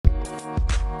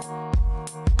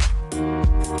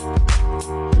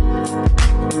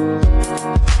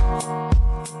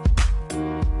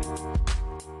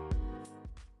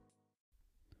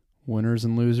winners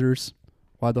and losers,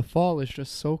 why the fall is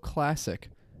just so classic,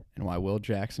 and why Will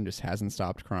Jackson just hasn't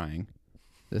stopped crying.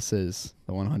 This is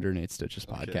the 108 Stitches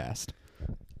podcast.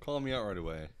 Call me out right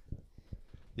away.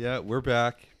 Yeah, we're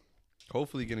back.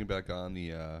 Hopefully getting back on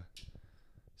the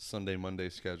Sunday, Monday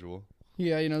schedule.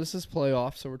 Yeah, you know, this is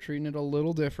playoff, so we're treating it a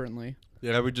little differently.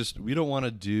 Yeah, we don't want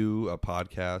to do a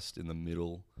podcast in the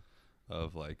middle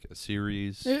of like a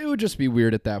series. It would just be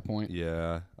weird at that point.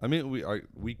 Yeah. I mean,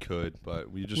 we could,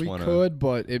 but we just want to. We could,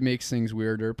 but it makes things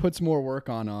weirder. It puts more work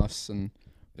on us. And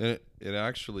it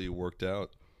actually worked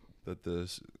out that the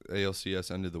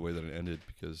ALCS ended the way that it ended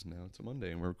because now it's a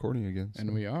Monday and we're recording again. So.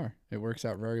 And we are. It works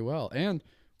out very well. And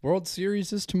World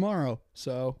Series is tomorrow,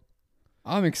 so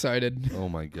I'm excited. Oh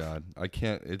my God. I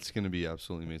can't. It's going to be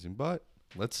absolutely amazing. But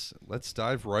let's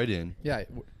dive right in. Yeah,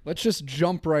 let's just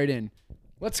jump right in.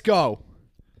 Let's go.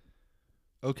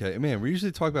 Okay, man, we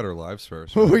usually talk about our lives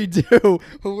first. Right? We do.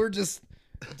 We're just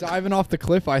diving off the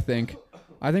cliff, I think.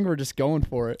 I think we're just going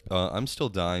for it. I'm still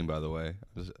dying, by the way.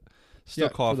 Still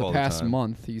cough for all the past the time.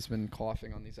 month, he's been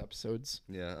coughing on these episodes.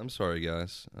 Yeah, I'm sorry,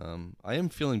 guys. I am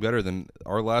feeling better than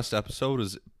our last episode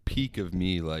was peak of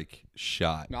me, like,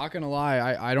 shot. Not going to lie,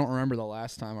 I don't remember the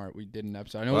last time we did an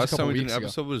episode. I know Last it was a time couple we did weeks an ago.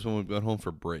 episode was when we went home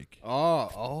for break.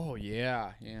 Oh,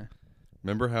 yeah.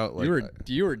 Remember how, like...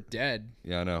 You were dead.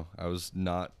 Yeah, I know. I was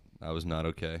not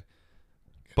okay.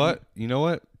 But, you know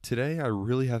what? Today, I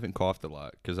really haven't coughed a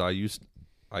lot, because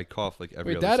I cough, like,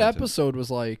 every other that sentence. episode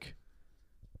was, like...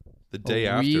 The day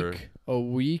after. A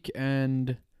week and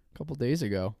a couple days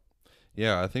ago.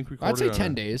 Yeah, I think we recorded I'd say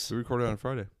 10 days. We recorded on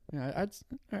Friday. Yeah,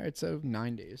 all right, so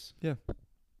 9 days. Yeah.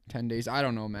 10 days. I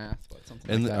don't know math, but something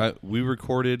And like that. we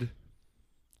recorded...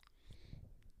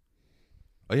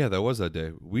 Oh, yeah, that was that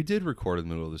day. We did record in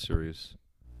the middle of the series.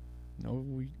 No,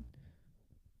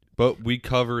 But we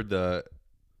covered the...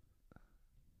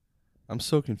 I'm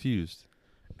so confused.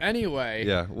 Anyway.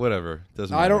 Yeah, whatever.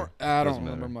 Doesn't I matter. don't Doesn't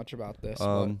remember matter. much about this.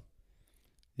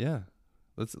 Yeah.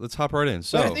 Let's hop right in.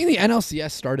 So but I think the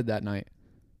NLCS started that night.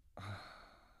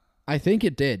 I think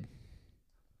it did.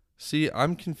 see,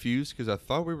 I'm confused because I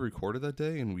thought we recorded that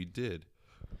day and we did.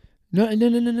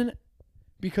 No.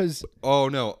 Because Oh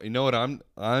no, you know what?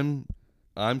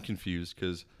 I'm confused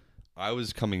because I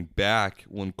was coming back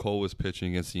when Cole was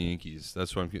pitching against the Yankees.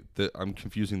 That's why I'm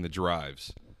confusing the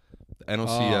drives. The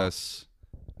NLCS.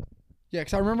 yeah,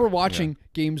 because I remember watching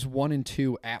games 1 and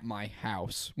 2 at my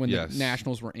house when Yes. the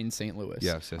Nationals were in St. Louis.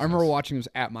 Yes, I remember yes. watching those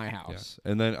at my house. Yes.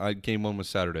 And then game 1 was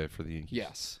Saturday for the Yankees.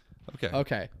 Yes.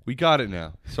 Okay. We got it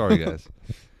now. Sorry, guys.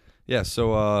 Yeah,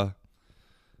 so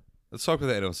let's talk about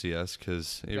the NLCS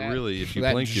because it really, if you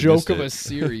that blink, you joke missed of it. a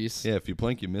series. Yeah, if you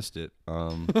blink, you missed it.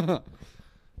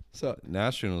 So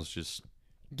Nationals just...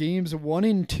 games 1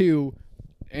 and 2,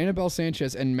 Anibal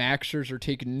Sanchez and Max Scherzer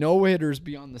take no hitters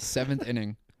beyond the 7th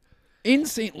inning in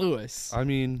St. Louis. I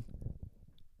mean,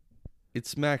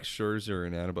 it's Max Scherzer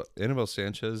and Anibal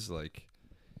Sanchez. Like,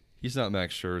 he's not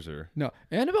Max Scherzer. No,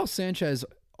 Anibal Sanchez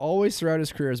always throughout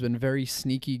his career has been very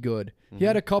sneaky good. He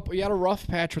had a rough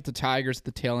patch with the Tigers at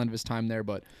the tail end of his time there,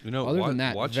 but You know, other than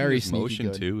that, watching very his sneaky motion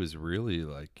good. too is really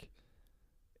like...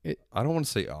 I don't want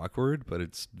to say awkward, but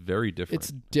it's very different.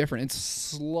 It's different. It's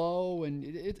slow and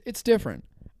it's different.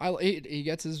 He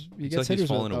gets It's gets like hitters he's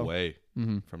falling with, away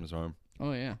from his arm.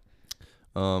 Oh yeah.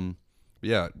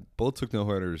 Yeah, both took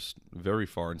no-hitters very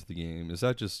far into the game. Is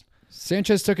that just...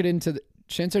 Sanchez took it into the...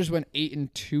 Sanchez went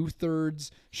 8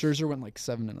 2/3. Scherzer went like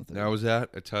 7 1/3. Now, is that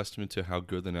a testament to how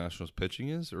good the Nationals pitching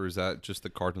is, or is that just the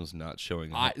Cardinals not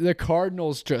showing up? The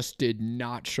Cardinals just did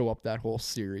not show up that whole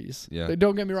series. Yeah.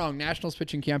 Don't get me wrong. Nationals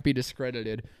pitching can't be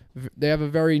discredited. They have a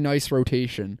very nice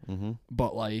rotation,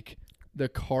 but like the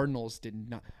Cardinals did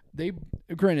not.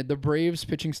 Granted, the Braves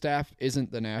pitching staff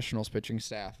isn't the Nationals pitching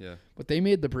staff. Yeah. But they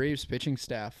made the Braves pitching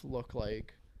staff look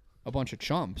like a bunch of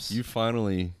chumps. You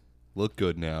finally look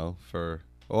good now for...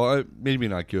 Well, maybe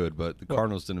not good, but the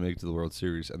Cardinals didn't make it to the World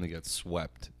Series, and they got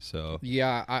swept. So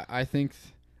Yeah, I think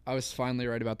I was finally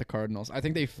right about the Cardinals. I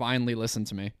think they finally listened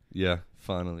to me. yeah,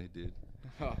 finally, dude.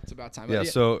 Oh, it's about time. Yeah,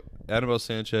 so Anibal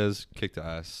Sanchez kicked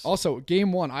ass. Also,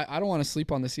 game 1, I don't want to sleep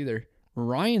on this either.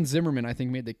 Ryan Zimmerman, I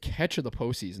think, made the catch of the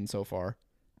postseason so far.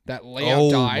 That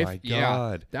layup dive. My Yeah,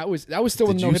 God. that was still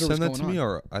when Did no you hitter was send that going to me, on.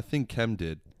 or I think Kem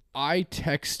did? I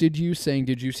texted you saying,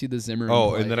 "Did you see the Zimmerman?"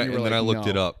 Oh, play? and then you were I like, looked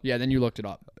it "No." up. Yeah, then you looked it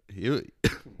up. Yeah,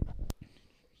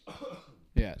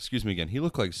 Excuse me again. He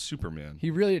looked like Superman.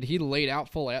 he really did. He laid out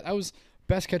full. That was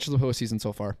best catch of the postseason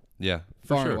so far. Yeah,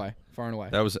 for Far sure. and away. Far and away.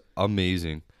 That was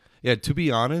amazing. Yeah, to be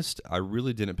honest, I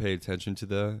really didn't pay attention to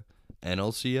the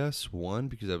NLCS one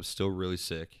because I was still really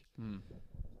sick.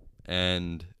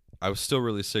 And I was still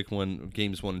really sick when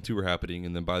games 1 and 2 were happening,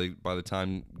 and then by the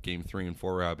time game 3 and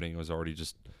 4 were happening, I was already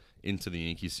just into the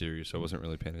Yankees series, so I wasn't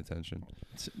really paying attention.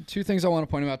 Two things I want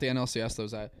to point about the NLCS though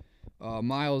is that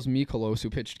Miles Mikolas, who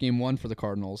pitched game 1 for the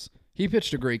Cardinals, he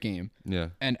pitched a great game. Yeah.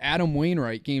 And Adam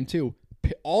Wainwright, game 2,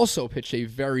 also pitched a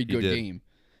very good game.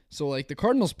 So like the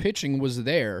Cardinals pitching was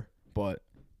there, but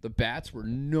the bats were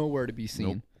nowhere to be seen.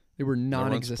 Nope. They were No run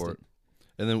non-existent. support.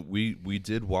 And then we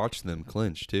did watch them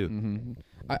clinch too. Mm-hmm.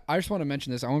 I just want to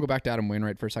mention this. I want to go back to Adam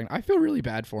Wainwright for a second. I feel really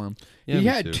bad for him. Yeah, he me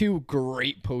had too. 2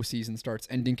 great postseason starts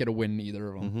and didn't get a win in either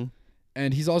of them. Mm-hmm.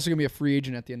 And he's also going to be a free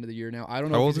agent at the end of the year now. I don't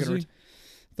know How if old he's is going he? to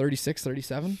 36,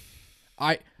 37.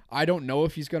 I don't know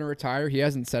if he's going to retire. He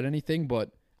hasn't said anything,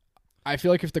 but I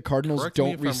feel like if the Cardinals Correct me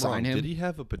don't if I'm re-sign wrong. him, Did he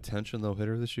have a potential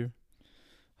no-hitter this year?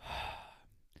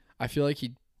 I feel like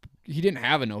he didn't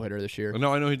have a no-hitter this year.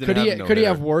 No, I know he didn't Could have he a no-hitter. could he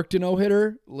have worked a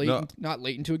no-hitter late No. not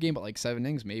late into a game, but like 7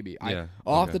 innings maybe. Yeah,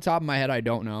 Off okay. the top of my head, I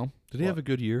don't know. Did he have a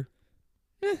good year?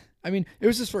 I mean, it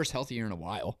was his first healthy year in a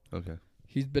while. Okay.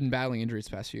 He's been battling injuries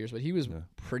the past few years, but he was Yeah.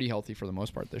 pretty healthy for the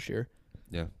most part this year.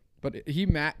 Yeah. But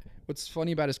what's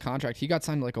funny about his contract, he got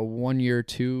signed to like a 1 year,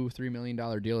 $2-3 million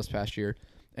deal this past year,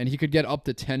 and he could get up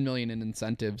to $10 million in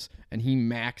incentives, and he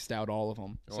maxed out all of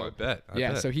them. Oh, I bet. I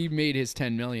yeah, bet. so he made his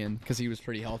 $10 million because he was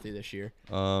pretty healthy this year.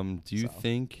 Do you So.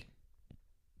 think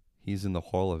he's in the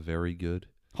Hall of Very Good?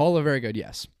 Hall of Very Good,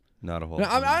 yes. Not a Hall No,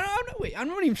 of Fame. I'm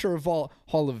not even sure if Hall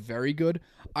of Very Good.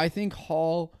 I think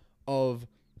Hall of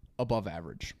Above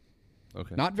Average.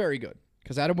 Okay. Not very good.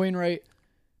 Because Adam Wainwright,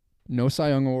 no Cy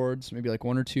Young Awards, maybe like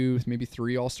 1 or 2, maybe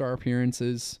 3 All-Star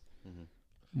appearances,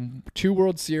 2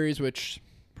 World Series, which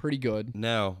pretty good.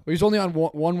 Now, But he's only on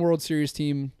one World Series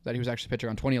team that he was actually pitching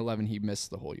on. 2011, he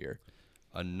missed the whole year.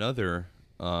 another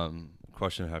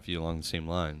question I have for you along the same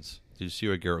lines. Did you see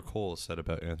what Garrett Cole said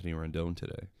about Anthony Rendon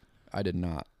today? I did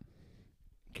not.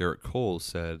 Garrett Cole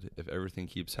said, if everything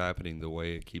keeps happening the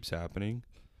way it keeps happening,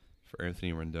 for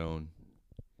Anthony Rendon,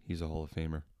 he's a Hall of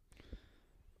Famer.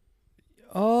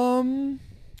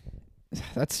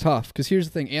 That's tough. Because here's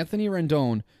the thing. Anthony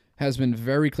Rendon has been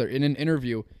very clear. In an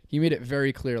interview, he made it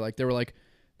very clear. Like, they were like,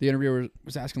 the interviewer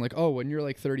was asking, like, oh, when you're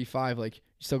like 35, like, you're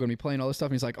still going to be playing all this stuff.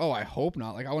 And he's like, oh, I hope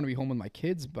not. Like, I want to be home with my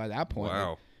kids by that point. Wow.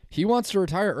 Like, he wants to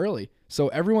retire early. So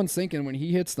everyone's thinking when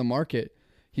he hits the market,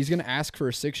 he's going to ask for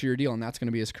a 6-year deal, and that's going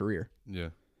to be his career. Yeah.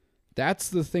 That's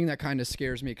the thing that kind of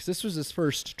scares me, because this was his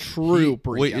first true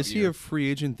breakout Wait, is he year. a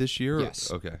free agent this year? Yes.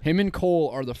 Okay. Him and Cole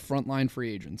are the frontline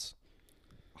free agents.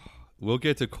 We'll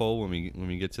get to Cole when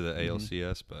we get to the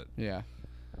ALCS, but Yeah.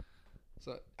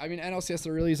 So, I mean, NLCS,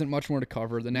 there really isn't much more to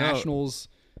cover. The No. Nationals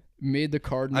made the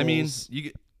Cardinals. I mean, you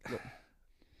get.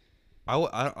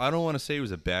 I don't want to say it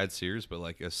was a bad series, but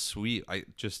like a sweep.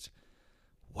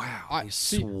 Wow,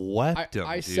 swept him.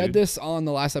 I dude. said this on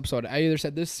the last episode. I either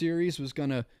said this series was going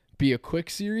to be a quick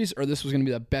series or this was going to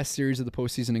be the best series of the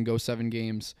postseason and go 7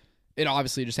 games. It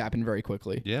obviously just happened very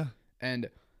quickly. Yeah. And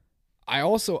I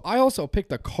also picked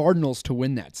the Cardinals to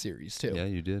win that series too. Yeah,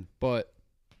 you did. But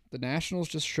the Nationals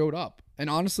just showed up. And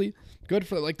honestly, good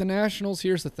for the Nationals.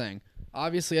 Here's the thing.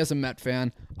 Obviously, as a Met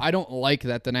fan, I don't like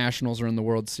that the Nationals are in the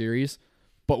World Series.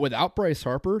 But without Bryce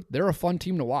Harper, they're a fun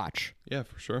team to watch. Yeah,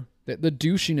 for sure. The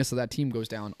douchiness of that team goes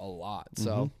down a lot.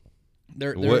 So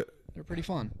they're pretty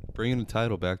fun. Bringing the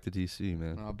title back to DC,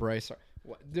 man. Bryce,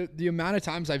 the amount of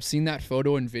times I've seen that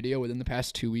photo and video within the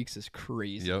past 2 weeks is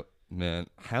crazy. Yep, man.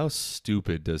 How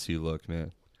stupid does he look,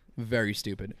 man? Very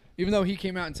stupid. Even though he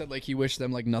came out and said like he wished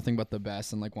them like nothing but the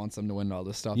best and like wants them to win all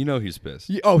this stuff. You know he's pissed.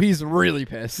 He's really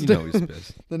pissed. You know he's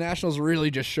pissed. The Nationals really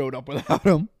just showed up without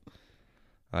him.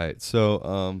 All right,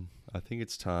 so I think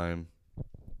it's time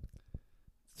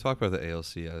to talk about the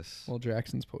ALCS. Well,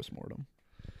 Jackson's postmortem.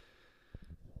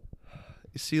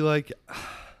 You see, like,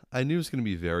 I knew it was going to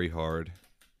be very hard,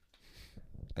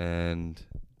 and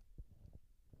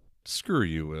screw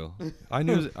you, Will. I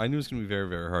knew it was going to be very,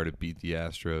 very hard to beat the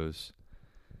Astros,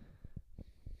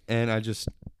 and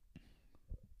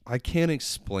I can't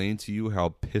explain to you how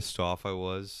pissed off I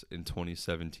was in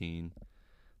 2017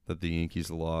 that the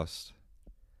Yankees lost.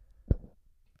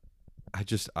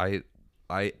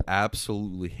 I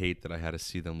absolutely hate that I had to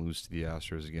see them lose to the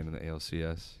Astros again in the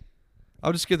ALCS.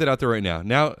 I'll just get that out there right now.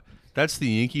 Now, that's the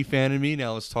Yankee fan in me.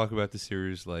 Now let's talk about the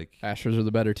series. Like, Astros are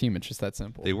the better team. It's just that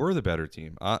simple. they were the better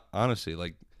team. Honestly,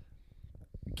 like,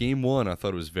 game 1, I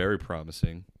thought it was very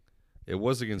promising. It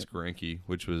was against Greinke,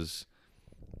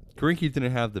 Greinke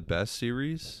didn't have the best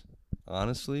series,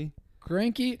 honestly.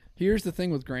 Greinke, here's the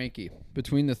thing with Greinke.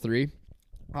 Between the three,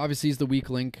 obviously he's the weak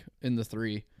link in the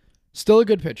three. Still a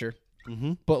good pitcher.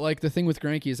 Mm-hmm. But like the thing with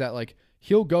Greinke is that like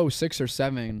he'll go 6 or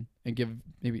 7 and give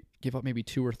up maybe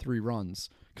 2 or 3 runs.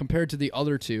 compared to the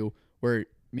other two where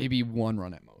maybe one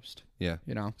run at most. Yeah.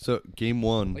 You know? So game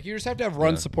 1, Like, you just have to have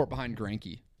run support behind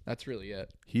Greinke. That's really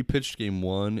it. he pitched game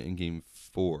 1 and game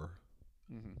 4.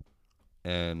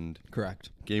 And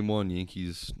Correct. game 1,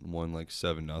 Yankees won like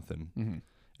 7-0. And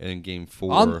in game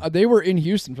 4, they were in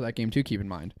Houston for that game too, keep in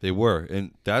mind. they were.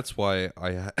 And that's why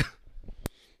I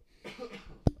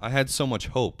had so much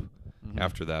hope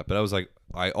after that. But I was like,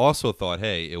 I also thought,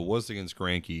 hey, it was against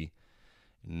Greinke.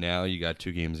 Now you got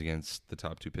 2 games against the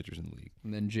top 2 pitchers in the league.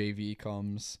 And then JV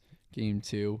comes game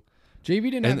 2.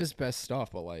 JV didn't have his best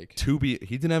stuff, but like He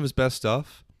didn't have his best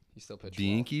stuff. he still pitched The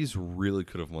well. Yankees really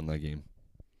could have won that game.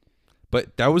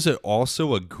 But that was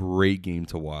also a great game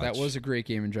to watch. That was a great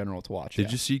game in general to watch.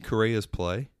 Did you see Correa's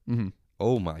play? Mm-hmm.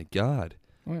 Oh, my God.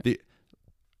 What?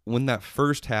 When that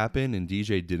first happened and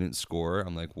DJ didn't score,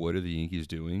 I'm like, what are the Yankees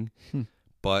doing?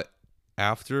 But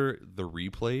after the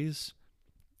replays,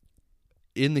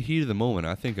 in the heat of the moment,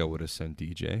 I think I would have sent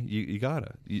DJ. You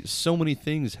gotta. So many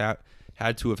things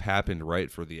had to have happened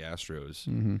right for the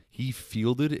Astros. He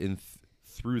fielded and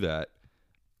threw that.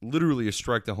 Literally a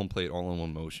strike to home plate all in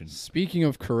one motion. Speaking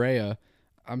of Correa,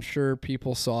 I'm sure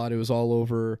people saw it. It was all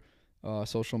over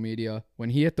social media. When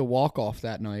he hit the walk-off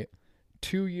that night,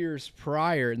 2 years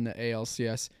prior in the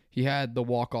ALCS, he had the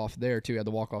walk-off there, too. He had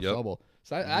the walk-off double.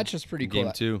 So that's just pretty cool.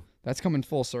 Game 2. That's coming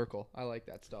full circle. I like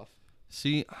that stuff.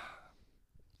 See,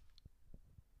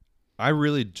 I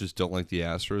really just don't like the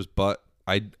Astros, but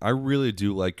I really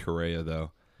do like Correa,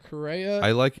 though. Correa...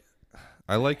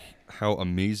 I like how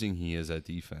amazing he is at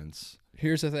defense.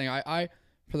 Here's the thing. I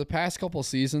for the past couple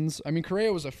seasons, I mean,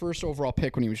 Correa was a first overall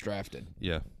pick when he was drafted.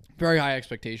 Yeah. Very high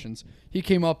expectations. He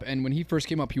came up, and when he first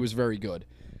came up, he was very good.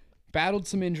 Battled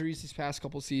some injuries these past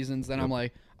couple seasons. Then I'm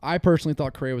like, I personally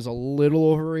thought Correa was a little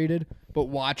overrated, but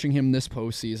watching him this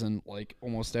postseason, like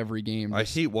almost every game. I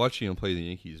hate watching him play the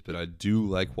Yankees, but I do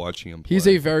like watching him play. He's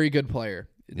a very good player,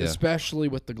 especially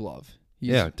with the glove.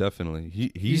 Yeah,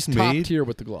 definitely. He's top made, tier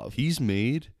with the glove. He's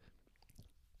made,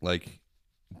 like,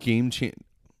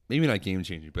 maybe not game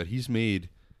changing, but he's made.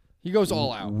 He goes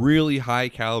all out. Really high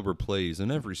caliber plays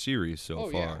in every series so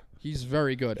far. Yeah. He's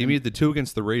very good. He made the 2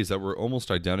 against the Rays that were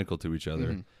almost identical to each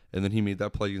other, and then he made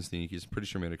that play against the Yankees. Pretty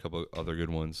sure made a couple other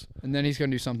good ones. And then he's going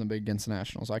to do something big against the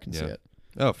Nationals. I can see it.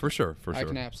 Oh, for sure. I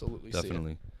can absolutely see it.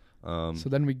 Definitely. So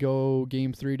then we go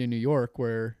game 3 to New York,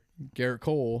 where Garrett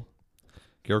Cole,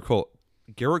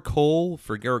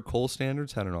 for Garrett Cole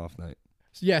standards, had an off night.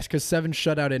 Yes, because 7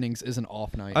 shutout innings is an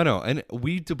off night. I know, and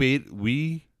we've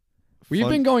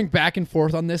been going back and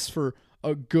forth on this for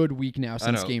a good week now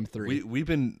since game 3. We've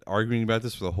been arguing about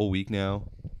this for the whole week now.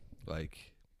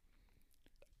 Like,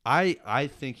 I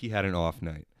think he had an off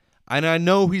night, and I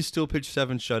know he still pitched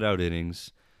 7 shutout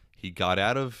innings. He got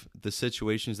out of the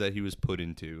situations that he was put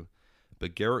into,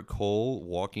 but Garrett Cole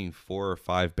walking 4 or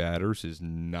 5 batters is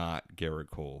not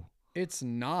Garrett Cole. It's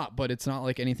not, but it's not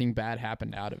like anything bad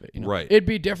happened out of it. You know? Right. It'd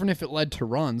be different if it led to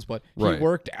runs, but he Right.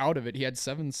 worked out of it. He had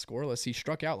 7 scoreless. He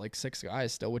struck out like 6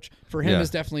 guys still, which for him is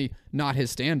definitely not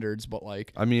his standards, but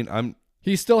like I mean,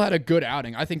 he still had a good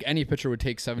outing. I think any pitcher would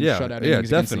take 7 shutout innings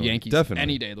against the Yankees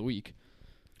any day of the week.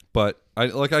 But I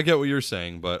get what you're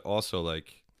saying, but also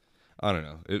like, I don't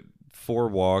know, 4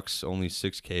 walks, only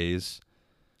 6 Ks.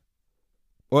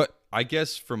 What I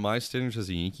guess from my standards as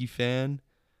a Yankee fan,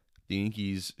 the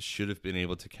Yankees should have been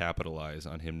able to capitalize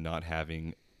on him not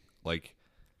having like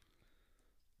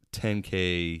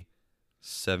 10K,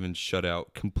 7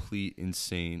 shutout, complete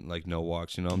insane, like no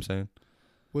walks. You know what I'm saying?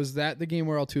 Was that the game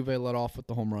where Altuve let off with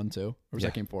the home run too? Or was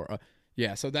that game 4?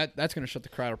 Yeah, so that's going to shut the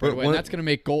crowd up right away. And that's going to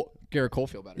make Garrett Cole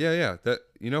feel better. Yeah. That,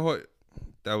 you know what?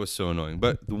 That was so annoying.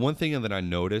 But the one thing that I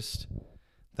noticed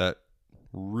that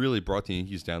really brought the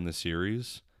Yankees down this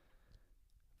series,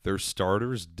 their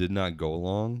starters did not go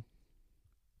long,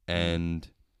 and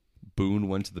Boone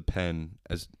went to the pen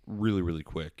as really, really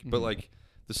quick. But like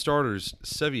the starters,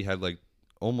 Sevy had like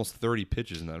almost 30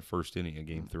 pitches in that first inning of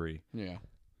game 3. Yeah.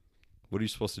 What are you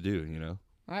supposed to do, you know?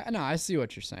 I see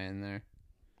what you're saying there.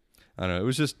 I don't know. It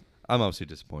was just, I'm obviously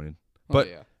disappointed. But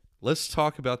let's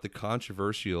talk about the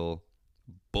controversial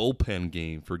bullpen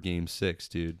game for game 6,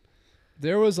 dude.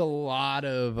 There was a lot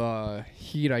of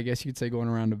heat, I guess you could say, going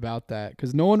around about that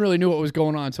because no one really knew what was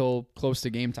going on until close to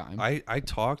game time. I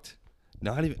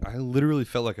literally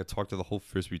felt like I talked to the whole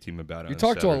Frisbee team about it. You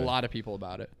talked to a lot of people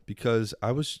about it because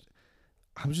I was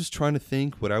just trying to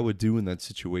think what I would do in that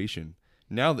situation.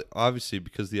 Now that obviously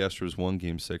because the Astros won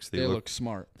game 6, they look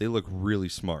smart. They look really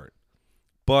smart.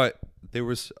 But there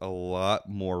was a lot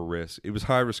more risk. It was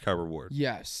high risk, high reward.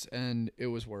 Yes, and it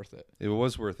was worth it. It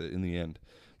was worth it in the end.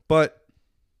 But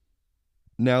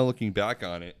now looking back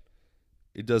on it,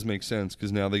 it does make sense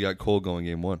because now they got Cole going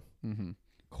game 1. Mm-hmm.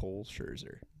 Cole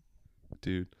Scherzer.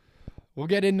 Dude. We'll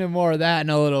get into more of that in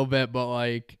a little bit, but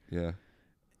like, Yeah.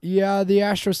 yeah, the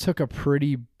Astros took a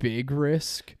pretty big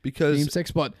risk. Because Game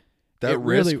 6, but that it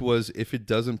risk really was if it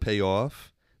doesn't pay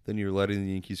off, then you're letting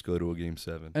the Yankees go to a game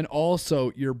 7. and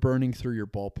also you're burning through your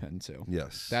bullpen too.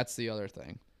 Yes. That's the other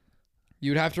thing.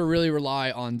 You'd have to really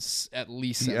rely on at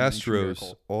least the 7-inning Astros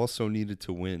Miracle. also needed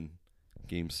to win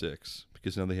game 6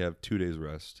 because now they have 2 days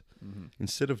rest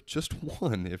instead of just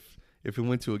 1 if it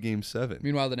went to a game 7.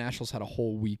 Meanwhile, the Nationals had a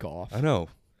whole week off. I know.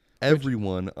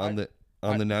 Everyone on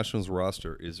the Nationals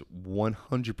roster is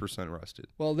 100% rested.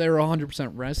 Well, they were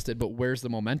 100% rested, but where's the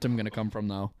momentum going to come from,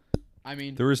 though? I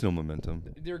mean, There is no momentum.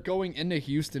 they're going into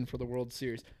Houston for the World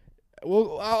Series.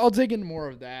 Well, I'll dig into more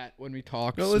of that when we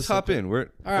talk. No, let's hop in. All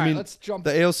right, let's jump.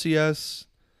 The ALCS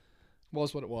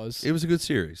Was what it was. It was a good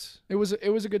series. It was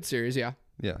a good series, yeah.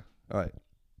 Yeah. All right.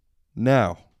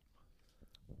 Now,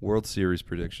 World Series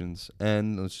predictions,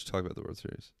 and let's just talk about the World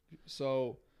Series.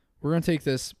 So we're going to take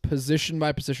this position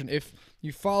by position. If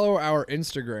you follow our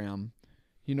Instagram,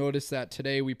 you notice that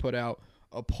today we put out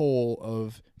a poll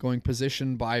of going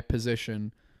position by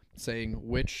position, saying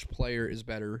which player is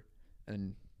better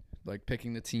and like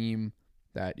picking the team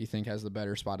that you think has the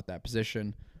better spot at that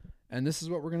position. And this is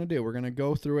what we're going to do. We're going to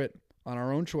go through it on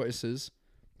our own choices,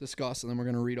 discuss, and then we're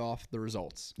going to read off the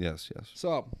results. Yes, yes.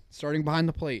 So, starting behind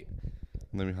the plate.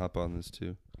 Let me hop on this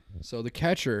too. So the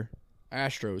catcher,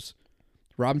 Astros,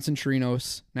 Robinson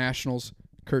Chirinos, Nationals,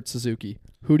 Kurt Suzuki.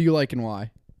 Who do you like and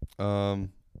why?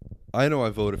 I know I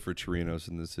voted for Chirinos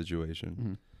in this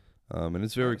situation. And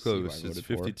it's very close. It's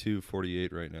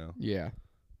 52-48 right now. Yeah.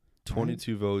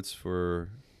 22 votes for...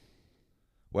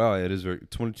 Wow, it is very...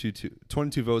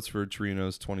 22 votes for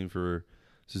Chirinos, 20 for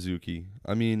Suzuki.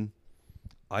 I mean,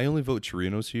 I only vote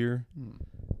Chirinos here.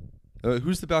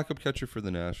 Who's the backup catcher for the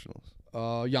Nationals?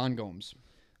 Yan Gomes.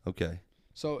 Okay.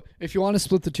 So if you want to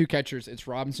split the two catchers, it's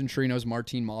Robinson Chirinos,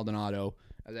 Martin Maldonado,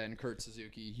 and then Kurt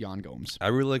Suzuki, Yan Gomes. I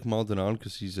really like Maldonado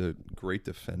because he's a great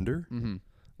defender.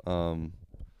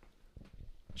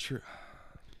 Sure.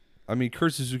 I mean,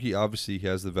 Kurt Suzuki obviously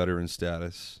has the veteran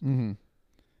status. And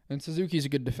Suzuki's a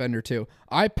good defender too.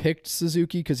 I picked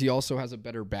Suzuki because he also has a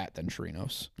better bat than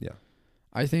Chirinos. Yeah.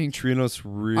 I think Chirinos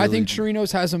really... I think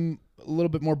Chirinos has him a little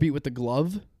bit more beat with the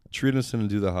glove. Chirinos didn't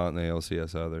do the hot in the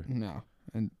ALCS either. No.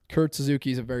 And Kurt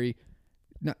Suzuki's a very...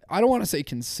 I don't want to say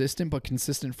consistent, but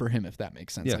consistent for him, if that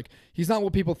makes sense. Yeah. Like he's not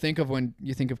what people think of when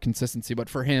you think of consistency, but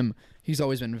for him, he's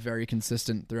always been very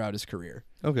consistent throughout his career.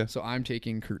 Okay. So I'm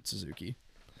taking Kurt Suzuki.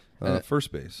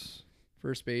 First base.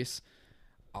 First base.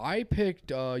 I picked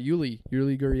Yuli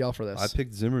Gurriel for this. I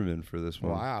picked Zimmerman for this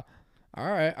one. Wow. All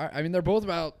right. I mean, they're both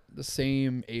about the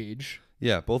same age.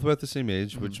 Yeah, both about the same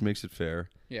age, which makes it fair.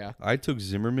 Yeah. I took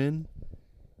Zimmerman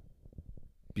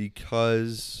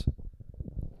because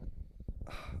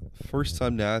first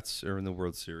time Nats are in the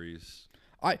World Series.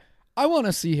 I want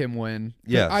to see him win.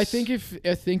 Yes. I think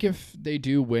if they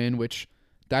do win, which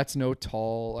that's a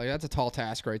tall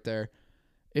task right there.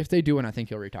 If they do win, I think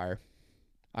he'll retire.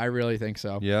 I really think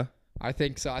so. Yeah. I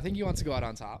think so. I think he wants to go out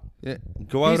on top. Yeah.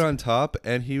 Go out on top,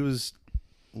 and he was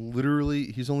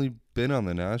he's only been on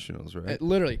the Nationals, right?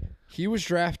 Literally, he was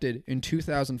drafted in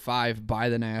 2005 by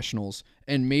the Nationals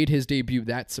and made his debut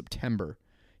that September.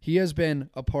 He has been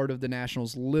a part of the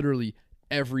Nationals literally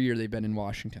every year they've been in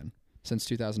Washington since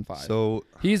 2005. So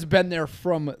he's been there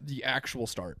from the actual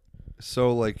start.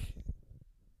 So like,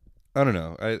 I don't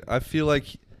know. I feel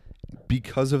like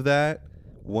because of that,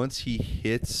 once he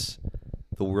hits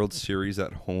the World Series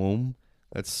at home,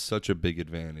 that's such a big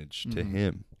advantage to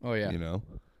him. Oh yeah. You know?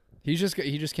 He just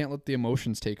can't let the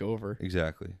emotions take over.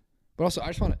 Exactly. But also, I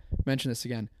just want to mention this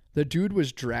again. The dude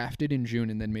was drafted in June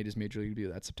and then made his major league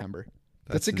debut that September.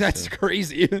 That's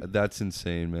crazy. That's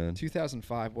insane, man.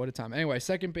 2005, what a time. Anyway,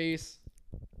 second base,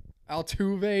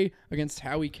 Altuve against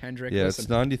Howie Kendrick. Yeah,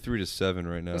 Listen, it's 93-7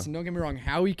 right now. Listen, don't get me wrong.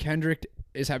 Howie Kendrick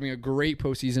is having a great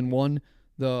postseason. Won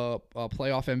the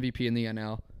playoff MVP in the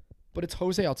NL, but it's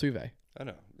Jose Altuve. I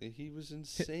know. He was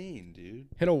insane, dude.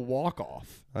 Hit a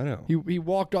walk-off. I know. He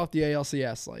walked off the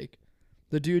ALCS. Like,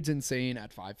 the dude's insane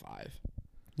at 5'5".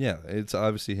 Yeah, it's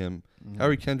obviously him.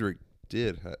 Howie Kendrick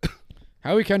did.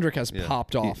 Howie Kendrick has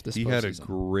popped off this postseason. He had a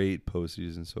great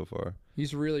postseason so far.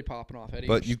 He's really popping off.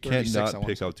 But you can't not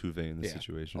pick Altuve in this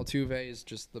situation. Altuve is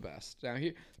just the best. Now,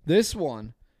 this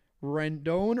one,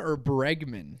 Rendon or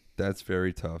Bregman? That's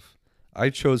very tough. I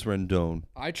chose Rendon.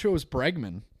 I chose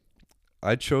Bregman.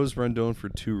 I chose Rendon for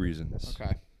two reasons.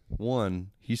 Okay.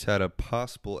 One, he's had a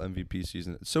possible MVP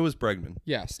season. So is Bregman.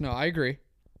 Yes. No, I agree.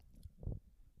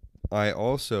 I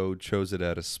also chose it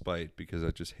out of spite because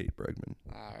I just hate Bregman.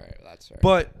 All right, that's fair.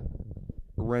 But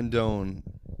Rendon,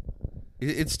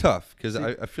 it's tough because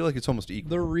I feel like it's almost equal.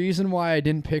 The reason why I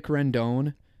didn't pick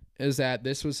Rendon is that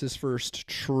this was his first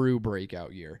true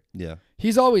breakout year. Yeah.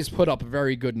 He's always put up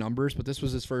very good numbers, but this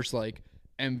was his first like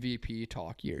MVP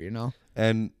talk year, you know?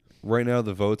 And right now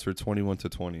the votes are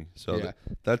 21-20. So Yeah.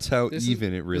 that's how This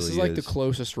even it really is. This is like the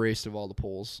closest race of all the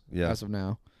polls Yeah. as of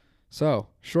now. So,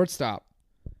 shortstop,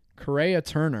 Correa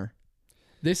Turner.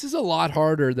 This is a lot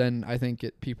harder than I think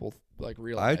people like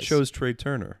realize. I chose Trey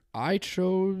Turner. I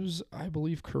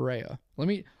believe, Correa.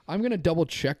 I'm going to double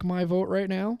check my vote right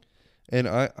now. And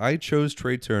I chose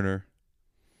Trey Turner.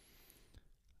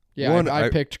 Yeah, I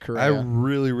picked I Correa.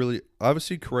 really,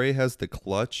 obviously Correa has the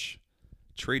clutch.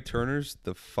 Trey Turner's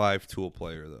the 5-tool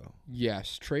player, though.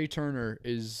 Yes, Trey Turner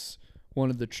is one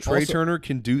of the... Trey Turner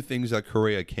can do things that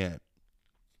Correa can't.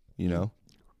 You know?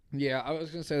 Yeah, I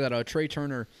was going to say that Trey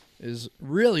Turner is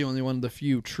really only one of the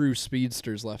few true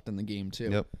speedsters left in the game, too.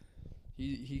 Yep.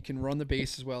 He can run the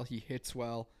bases well. He hits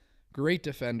well. Great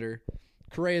defender.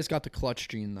 Correa's got the clutch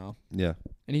gene, though. Yeah.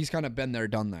 And he's kind of been there,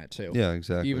 done that, too. Yeah,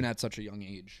 exactly. Even at such a young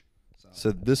age.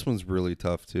 So this one's really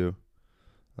tough, too.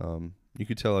 You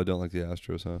could tell I don't like the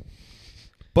Astros, huh?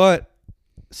 But,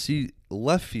 see,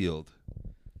 left field.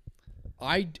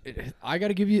 I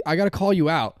gotta call you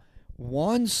out.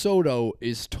 Juan Soto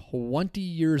is 20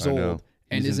 years I know. old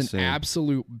and He's is insane. an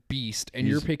absolute beast, and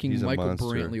you're picking he's a Michael monster.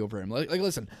 Brantley over him. Like,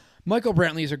 listen, Michael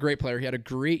Brantley is a great player. He had a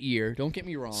great year. Don't get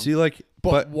me wrong. See, like,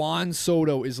 but Juan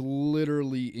Soto is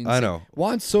literally insane. I know.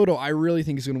 Juan Soto, I really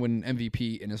think is going to win an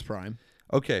MVP in his prime.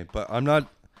 Okay, but I'm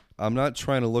not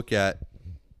trying to look at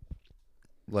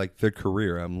like their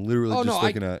career. I'm literally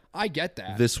looking at I get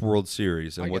that. this World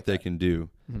Series and I what get they that. can do.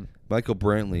 Mhm. Michael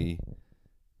Brantley,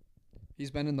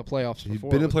 He's been in the playoffs before. he's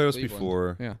been in with playoffs Cleveland.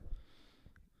 before. Yeah.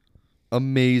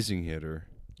 Amazing hitter.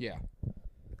 Yeah.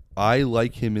 I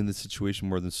like him in the situation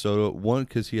more than Soto. One,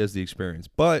 because he has the experience.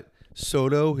 But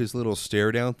Soto, his little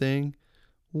stare down thing,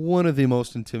 one of the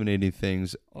most intimidating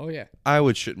things. Oh, yeah. I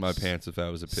would shit my pants if I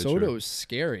was a pitcher. Soto's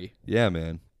scary. Yeah,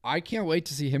 man. I can't wait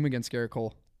to see him against Garrett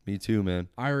Cole. Me too, man.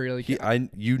 I really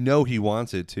can't. He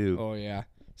wants it too. Oh, yeah.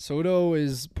 Soto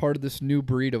is part of this new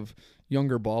breed of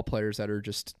younger ball players that are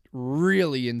just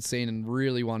really insane and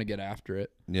really want to get after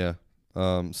it. Yeah.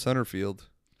 Center field.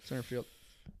 Center field.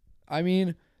 I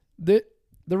mean, the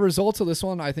results of this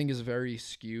one I think is very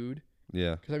skewed.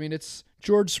 Yeah. Because, I mean, it's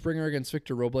George Springer against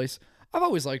Victor Robles. I've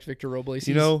always liked Victor Robles.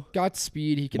 You He's know, got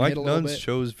speed. He can Mike hit a little Nuns bit.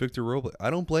 chose Victor Robles. I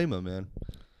don't blame him, man.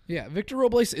 Yeah, Victor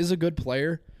Robles is a good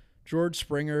player. George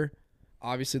Springer,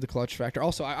 obviously the clutch factor.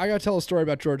 Also, I got to tell a story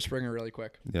about George Springer really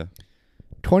quick. Yeah.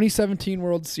 2017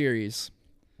 World Series.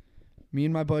 Me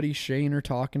and my buddy Shane are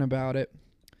talking about it.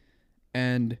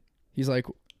 And he's like,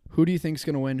 who do you think's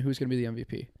going to win? Who's going to be the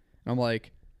MVP? And I'm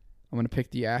like, I'm going to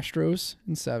pick the Astros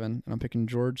in 7, and I'm picking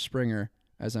George Springer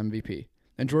as MVP.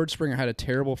 And George Springer had a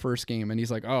terrible first game, and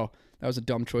he's like, oh, that was a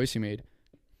dumb choice you made.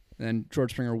 And then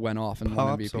George Springer went off and won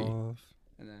Pops MVP. off.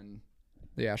 And then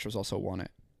the Astros also won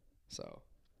it. So,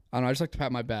 I don't know. I just like to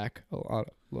pat my back a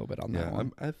little bit on that Yeah,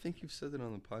 one. I think you've said it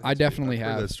on the podcast. I definitely I've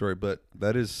heard have. that story, but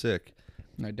that is sick.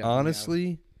 I definitely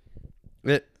Honestly,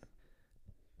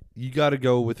 you got to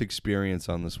go with experience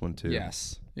on this one too. have.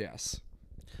 Yes.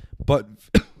 But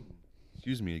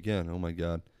excuse me again. Oh my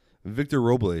God, Victor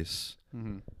Robles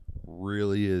Mm-hmm.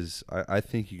 really is. I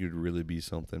think he could really be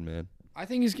something, man. I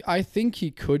think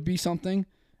he could be something.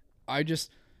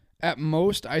 At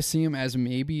most, I see him as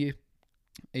maybe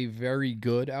a very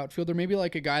good outfielder, maybe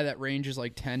like a guy that ranges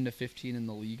like 10 to 15 in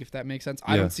the league, if that makes sense.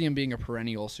 I Yeah. don't see him being a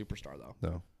perennial superstar,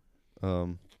 though.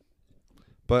 No.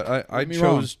 But I Prove me chose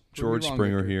wrong. Prove me George wrong,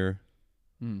 Springer Victor.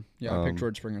 here Yeah, I picked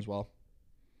George Springer as well.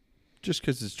 just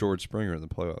because it's George Springer in the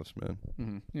playoffs, man.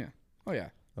 Mm-hmm. Yeah. Oh, yeah.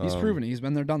 He's Um, proven it. He's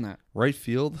been there, done that. Right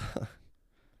field,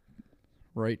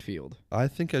 Right field. I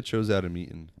think I chose Adam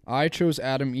Eaton. I chose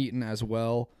Adam Eaton as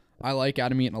well. I like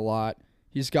Adam Eaton a lot.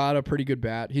 He's got a pretty good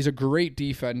bat. He's a great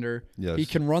defender. Yes. He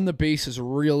can run the bases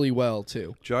really well,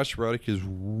 too. Josh Reddick is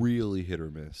really hit or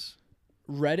miss.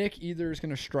 Reddick either is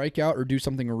going to strike out or do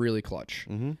something really clutch.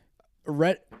 Mm-hmm.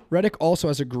 Reddick also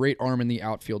has a great arm in the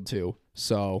outfield, too.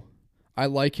 So I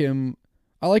like him.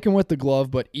 I like him with the glove,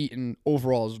 but Eaton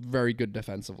overall is very good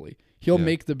defensively. He'll Yeah.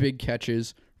 make the big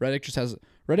catches.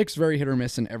 Reddick's very hit or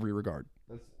miss in every regard.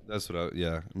 That's what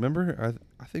yeah. Remember,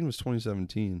 I think it was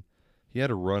 2017. He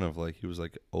had a run of he was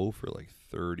 0 for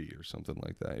 30 or something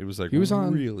like that. It was He was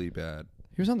on- really bad.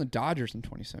 He was on the Dodgers in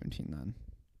 2017 then,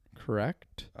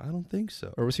 correct? I don't think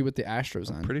so. Or was he with the Astros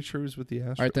I'm then? pretty sure he was with the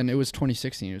Astros. All right, then it was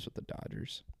 2016. He was with the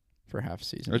Dodgers for half a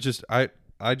season.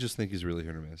 I just think he's really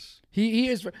hit or miss.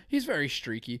 He's very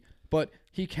streaky, but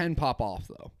he can pop off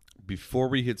though. Before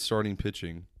we hit starting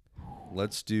pitching,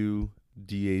 let's do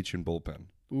DH and bullpen.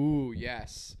 Ooh,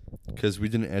 yes. Because we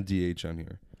didn't add DH on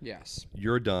here. Yes.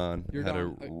 Yordan had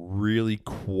a really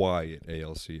quiet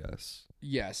ALCS.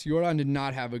 Yes, Yordan did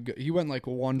not have a good. He went like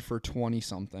 1 for 20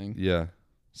 something. Yeah.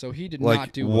 So he did like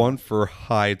not do 1 well. for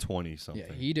high 20 something.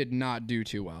 Yeah, he did not do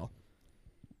too well.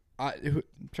 I'm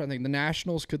trying to think. The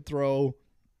Nationals could throw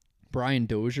Brian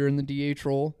Dozier in the DH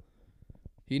role.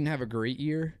 He didn't have a great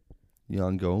year.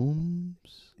 Yan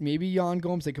Gomes? Maybe Jan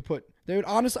Gomes. They could put. They would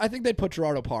honestly. I think they'd put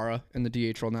Gerardo Parra in the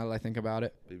DH role. Now that I think about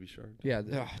it. Baby Shark. Yeah,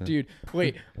 dude.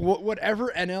 Wait,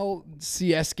 whatever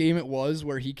NLCS game it was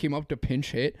where he came up to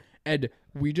pinch hit, and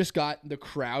we just got the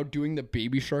crowd doing the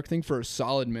Baby Shark thing for a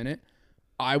solid minute.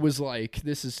 I was like,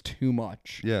 this is too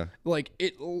much. Yeah. Like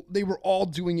they were all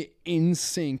doing it in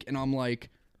sync, and I'm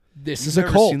like, this is You've a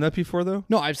never cult. seen that before though?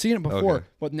 No, I've seen it before, Okay.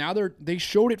 but now they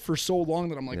showed it for so long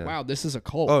that I'm like, wow, this is a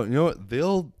cult. Oh, you know what?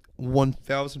 They'll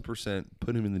 1,000%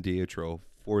 put him in the DH role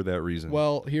for that reason.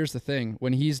 Well, here's the thing: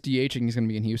 when he's DHing, he's going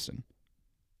to be in Houston.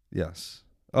 Yes.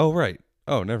 Oh, right.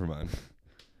 Oh, never mind.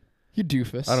 You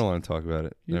doofus. I don't want to talk about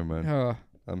it. Never mind.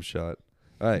 I'm shot.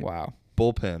 All right. Wow.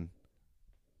 Bullpen.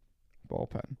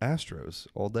 Bullpen. Astros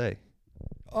all day.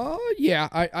 Yeah,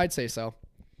 I'd say so.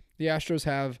 The Astros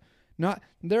have not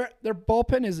their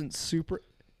bullpen isn't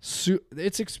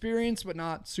it's experienced but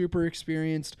not super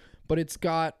experienced, but it's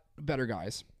got better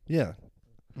guys. Yeah.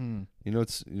 You know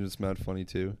it's mad funny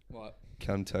too. What?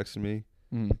 Ken texted me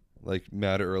like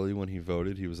mad early when he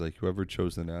voted. He was like, "Whoever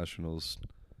chose the Nationals,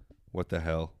 what the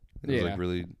hell?" It was like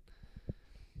really.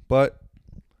 But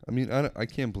I mean, I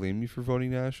can't blame you for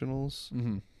voting Nationals.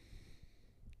 Mm-hmm.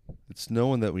 It's no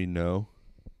one that we know.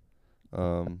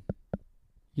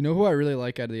 You know who I really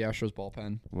like out of the Astros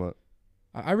bullpen? What?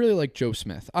 I really like Joe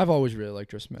Smith. I've always really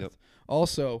liked Joe Smith. Yep.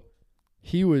 Also,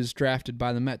 he was drafted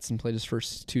by the Mets and played his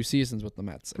first 2 seasons with the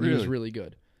Mets. And he was really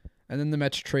good. And then the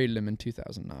Mets traded him in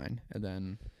 2009. And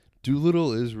then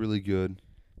Doolittle is really good.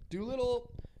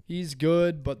 Doolittle, he's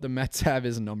good, but the Mets have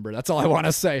his number. That's all I want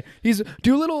to say.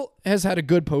 Doolittle has had a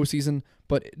good postseason,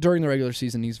 but during the regular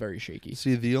season, he's very shaky.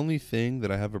 See, the only thing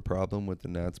that I have a problem with the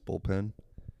Nats bullpen,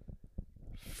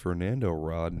 Fernando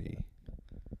Rodney.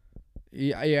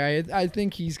 Yeah, I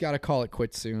think he's got to call it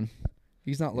quits soon.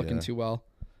 He's not looking too well.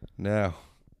 Now,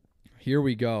 here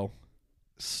we go.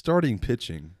 Starting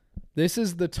pitching. This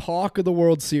is the talk of the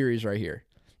World Series right here.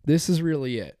 This is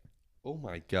really it. Oh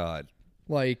my God.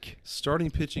 Like, starting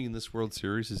pitching in this World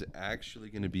Series is actually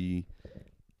going to be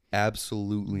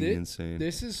absolutely insane.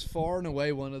 This is far and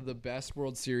away one of the best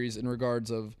World Series in regards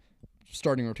of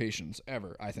starting rotations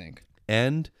ever, I think.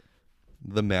 And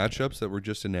the matchups that were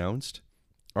just announced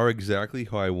are exactly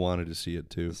how I wanted to see it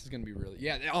too. This is going to be really...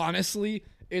 Yeah, honestly,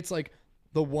 it's like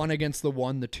the 1 against the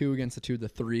 1, the 2 against the 2, the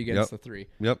 3 against the 3.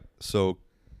 Yep. So,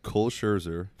 Cole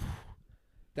Scherzer.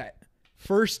 That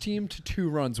first team to 2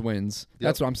 runs wins.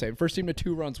 That's what I'm saying. First team to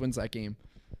 2 runs wins that game.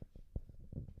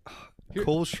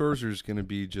 Cole Scherzer's going to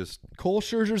be just... Cole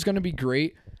Scherzer's going to be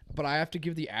great, but I have to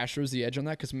give the Astros the edge on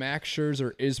that because Max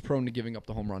Scherzer is prone to giving up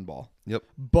the home run ball. Yep.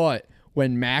 But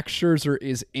when Max Scherzer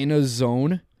is in a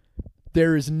zone,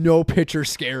 there is no pitcher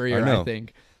scarier, I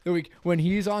think. When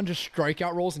he's on just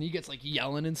strikeout rolls and he gets like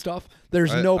yelling and stuff,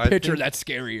 there's no pitcher that's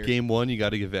scarier. Game 1, you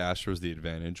got to give the Astros the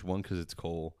advantage. 1, because it's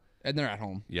Cole. And they're at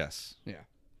home. Yes. Yeah.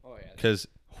 Oh, yeah. Because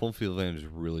home field advantage is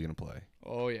really going to play.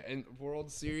 Oh, yeah. And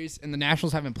World Series, and the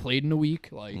Nationals haven't played in a week.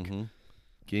 Like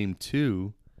Game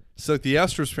 2. So like the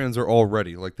Astros fans are all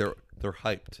ready. Like they're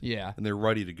hyped. Yeah. And they're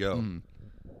ready to go.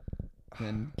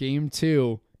 And Game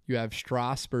 2, you have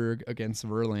Strasburg against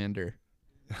Verlander.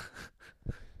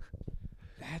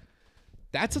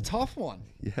 That's a tough one.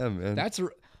 Yeah, man.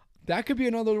 That could be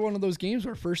another one of those games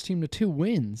where first team to 2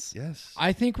 wins. Yes.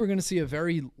 I think we're going to see a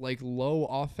very low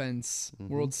offense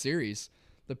World Series.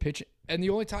 The pitch, and the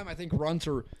only time I think runs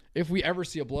are, if we ever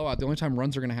see a blowout, the only time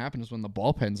runs are going to happen is when the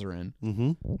bullpens are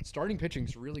in. Starting pitching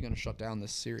is really going to shut down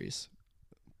this series.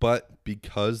 But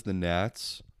because the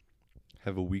Nats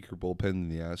have a weaker bullpen than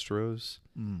the Astros,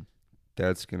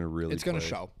 that's going to really It's going to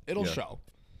show. It'll show.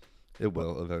 It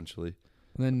will eventually.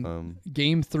 And then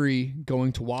Game 3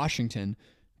 going to Washington,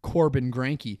 Corbin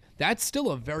Greinke. That's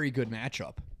still a very good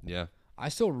matchup. Yeah. I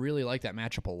still really like that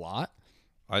matchup a lot.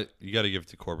 You got to give it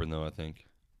to Corbin though, I think.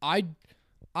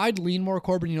 I'd lean more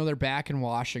Corbin. You know, they're back in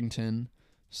Washington,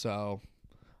 so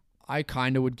I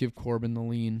kind of would give Corbin the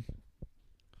lean.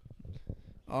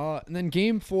 And then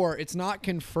Game 4, it's not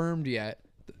confirmed yet.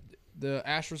 The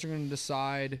Astros are going to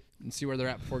decide and see where they're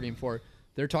at before Game 4.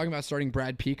 They're talking about starting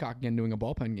Brad Peacock again doing a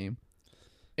bullpen game.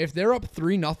 If they're up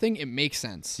 3-0, it makes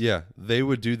sense. Yeah, they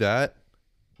would do that.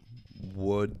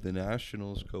 Would the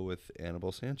Nationals go with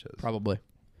Anibal Sanchez? Probably.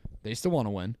 They still want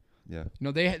to win. Yeah.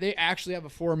 They actually have a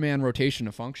 4-man rotation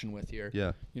to function with here.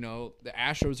 Yeah. The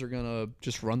Astros are going to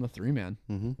just run the 3-man.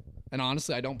 Mm-hmm. And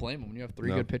honestly, I don't blame them when you have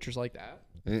three good pitchers like that.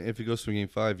 And if it goes to Game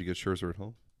 5, you get Scherzer at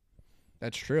home.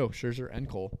 That's true. Scherzer and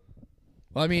Cole.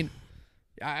 Well, I mean,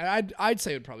 I'd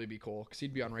say it would probably be Cole because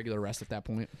he'd be on regular rest at that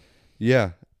point.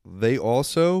 Yeah. They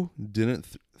also didn't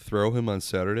throw him on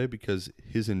Saturday because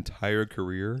his entire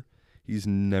career, he's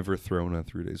never thrown on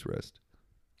 3 days rest.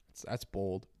 That's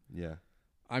bold. Yeah.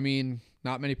 I mean,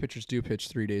 not many pitchers do pitch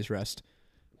 3 days rest,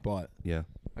 but yeah.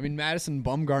 I mean, Madison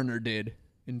Bumgarner did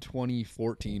in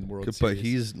 2014 World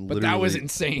Series. But that was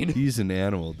insane. He's an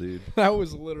animal, dude. That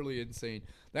was literally insane.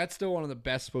 That's still one of the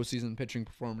best postseason pitching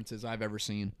performances I've ever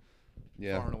seen.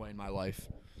 Yeah. Far and away in my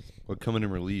life. Well, coming in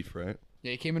relief, right?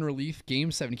 Yeah, he came in relief,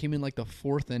 Game 7. He came in like the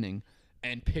 4th inning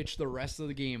and pitched the rest of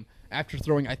the game after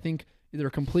throwing, I think, either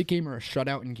a complete game or a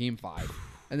shutout in Game 5.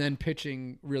 And then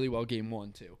pitching really well Game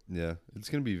 1, too. Yeah, it's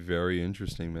going to be very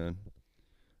interesting, man.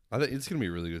 I think it's going to be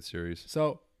a really good series.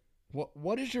 So,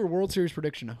 what is your World Series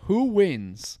prediction? Who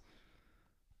wins?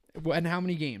 And how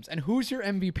many games? And who's your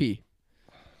MVP?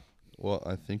 Well,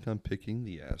 I think I'm picking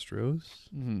the Astros.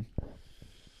 Mm-hmm.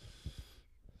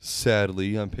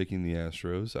 Sadly, I'm picking the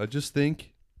Astros. I just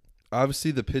think,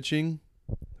 obviously, the pitching,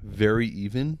 very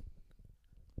even.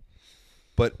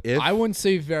 But if I wouldn't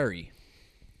say very.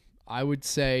 I would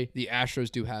say the Astros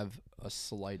do have a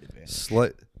slight advantage.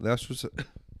 The Astros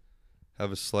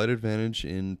have a slight advantage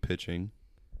in pitching.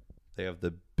 They have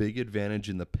the big advantage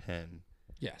in the pen.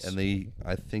 Yes. And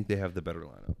I think they have the better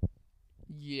lineup.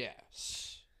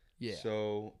 Yes. Yeah.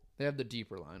 So they have the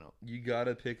deeper lineup. You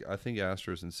gotta pick. I think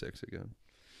Astros in 6 again.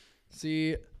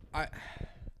 See,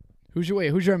 who's your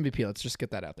MVP? Let's just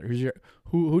get that out there.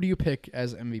 Who do you pick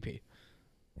as MVP?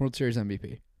 World Series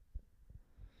MVP.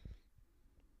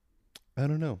 I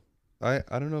don't know. I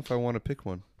don't know if I want to pick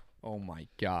one. Oh my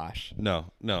gosh.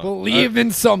 No. Believe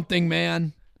in something,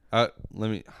 man. Let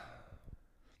me.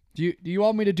 Do you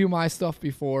want me to do my stuff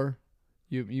before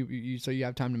you so you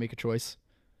have time to make a choice?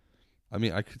 I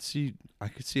mean, I could see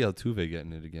Altuve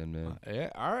getting it again, man. Yeah,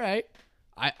 all right.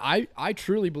 I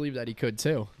truly believe that he could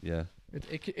too. Yeah.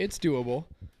 It's doable.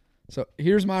 So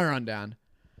here's my rundown.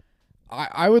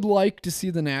 I would like to see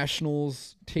the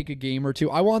Nationals take a game or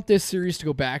two. I want this series to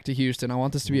go back to Houston. I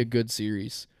want this to be a good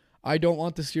series. I don't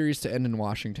want the series to end in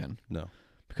Washington. No.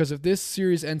 Because if this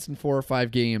series ends in 4 or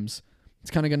 5 games, it's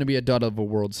kind of going to be a dud of a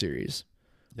World Series.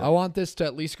 Yep. I want this to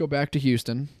at least go back to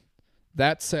Houston.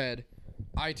 That said,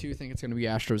 I too think it's going to be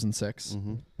Astros in 6.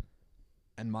 Mm-hmm.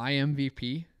 And my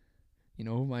MVP, you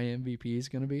know who my MVP is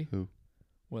going to be? Who?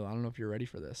 Well, I don't know if you're ready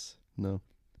for this. No.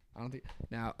 I don't think.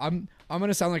 Now I'm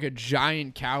gonna sound like a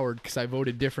giant coward because I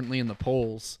voted differently in the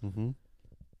polls. Mm-hmm.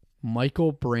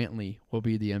 Michael Brantley will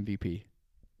be the MVP.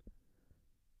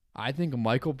 I think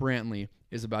Michael Brantley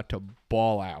is about to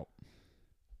ball out.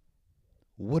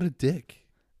 What a dick!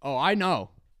 Oh, I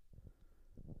know.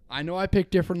 I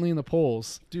picked differently in the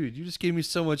polls. Dude, you just gave me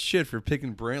so much shit for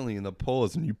picking Brantley in the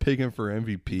polls, and you pick him for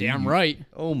MVP. Damn right.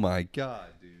 Oh my god,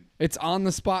 dude! It's on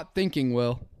the spot thinking,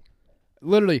 Will.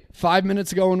 Literally 5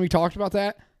 minutes ago when we talked about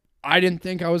that, I didn't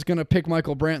think I was going to pick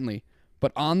Michael Brantley.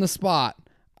 But on the spot,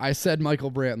 I said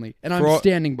Michael Brantley. And I'm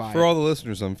standing by it. For all the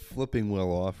listeners, I'm flipping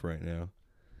Will off right now.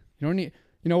 You don't need...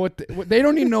 You know what? They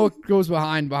don't need to know what goes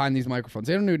behind these microphones.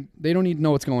 They don't need to know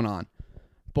what's going on.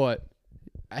 But,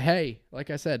 hey,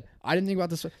 like I said, I didn't think about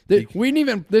this.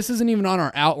 This isn't even on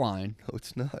our outline. No,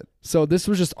 it's not. So this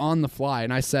was just on the fly,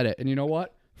 and I said it. And you know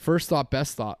what? First thought,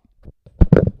 best thought.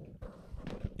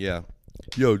 Yeah.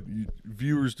 Yo,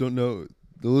 viewers don't know.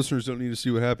 The listeners don't need to see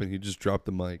what happened. He just dropped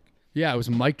the mic. Yeah, it was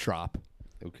a mic drop.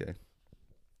 Okay.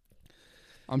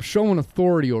 I'm showing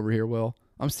authority over here, Will.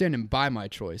 I'm standing by my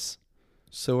choice.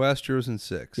 So Astros in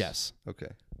 6. Yes. Okay.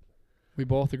 We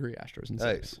both agree Astros in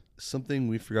 6. Hey, something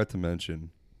we forgot to mention.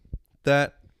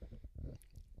 That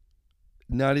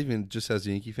not even just as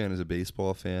a Yankee fan, as a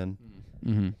baseball fan,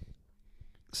 mm-hmm.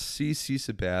 CC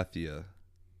Sabathia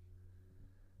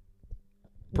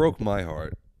broke my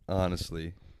heart,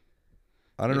 honestly.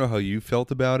 I don't know how you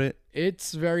felt about it.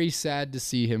 It's very sad to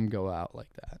see him go out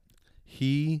like that.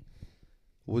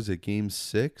 Was it Game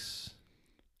 6?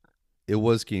 It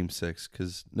was Game 6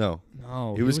 because no,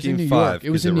 it was Game 5. It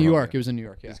was in New York. It was in New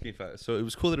York. Yeah, it was Game 5. So it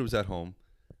was cool that it was at home,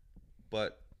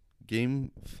 but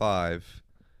Game 5,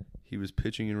 he was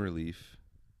pitching in relief,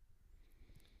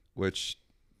 which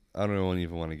I don't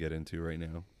even want to get into right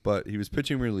now. But he was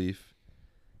pitching relief,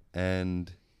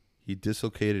 and he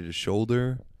dislocated his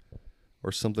shoulder.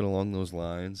 or something along those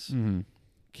lines. Mm-hmm.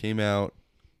 Came out,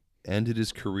 ended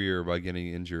his career by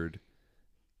getting injured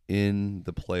in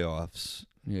the playoffs.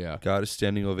 Yeah. Got a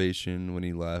standing ovation when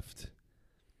he left.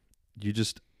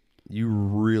 You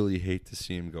really hate to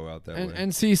see him go out that way.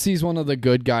 And CC's one of the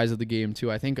good guys of the game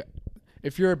too. I think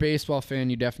if you're a baseball fan,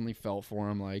 you definitely felt for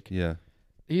him. Like, yeah.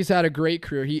 he's had a great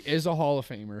career. He is a Hall of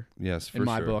Famer. Yes, for in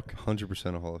my sure. book.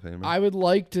 100% a Hall of Famer. I would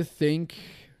like to think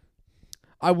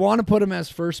I want to put him as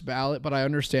first ballot, but I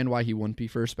understand why he wouldn't be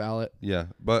first ballot. Yeah,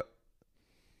 but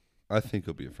I think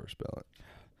he'll be a first ballot.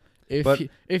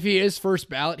 If he is first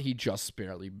ballot, he just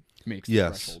barely makes the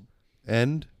threshold.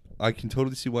 And I can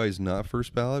totally see why he's not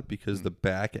first ballot, because the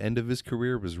back end of his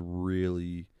career was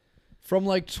really... From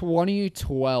like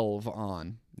 2012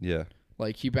 on. Yeah.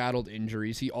 Like, he battled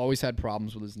injuries. He always had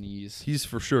problems with his knees. He's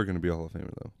for sure going to be a Hall of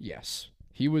Famer, though. Yes.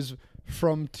 He was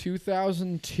from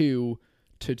 2002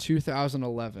 to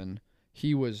 2011.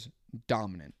 He was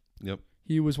dominant. Yep.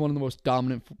 He was one of the most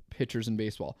dominant pitchers in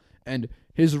baseball. And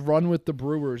his run with the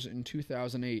Brewers in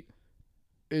 2008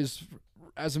 is,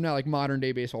 as of now, like modern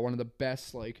day baseball, one of the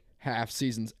best like half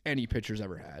seasons any pitcher's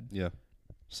ever had. Yeah.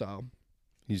 So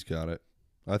he's got it.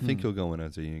 I think he'll go in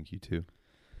as a Yankee too.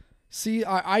 See,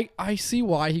 I see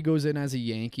why he goes in as a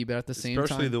Yankee, but at the same time,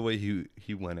 especially the way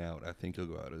he went out, I think he'll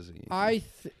go out as a Yankee.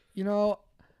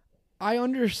 I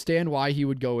understand why he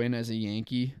would go in as a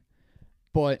Yankee,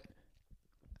 but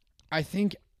I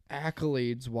think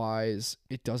accolades wise,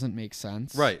 it doesn't make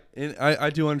sense. Right, and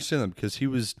I do understand that, because he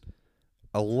was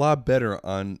a lot better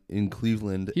in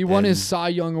Cleveland. He won his Cy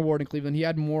Young Award in Cleveland. He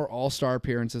had more All-Star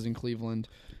appearances in Cleveland.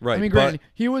 Right. I mean, granted,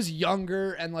 he was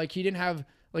younger, and like he didn't have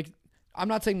like. I'm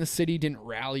not saying the city didn't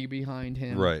rally behind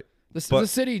him. Right. The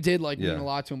city did like mean a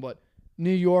lot to him, but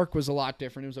New York was a lot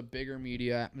different. It was a bigger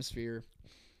media atmosphere.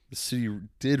 The city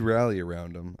did rally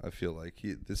around him. I feel like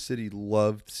the city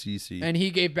loved CC, and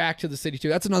he gave back to the city too.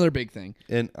 That's another big thing.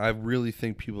 And I really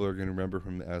think people are going to remember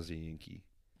him as a Yankee.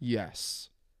 Yes.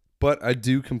 But I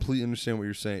do completely understand what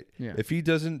you're saying. Yeah. If he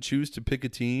doesn't choose to pick a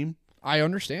team, I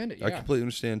understand it. Yeah. I completely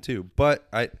understand too. But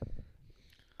I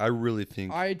really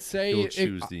think I'd say he'll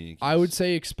choose the Yankees. I would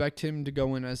say expect him to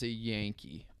go in as a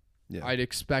Yankee. Yeah. I'd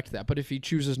expect that. But if he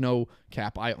chooses no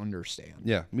cap, I understand.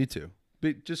 Yeah, me too.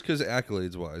 But just because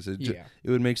accolades wise, it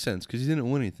would make sense, because he didn't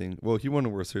win anything. Well, he won a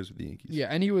World Series with the Yankees. Yeah,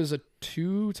 and he was a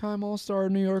 2-time All-Star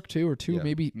in New York too, or two,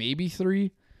 maybe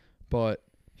 3. But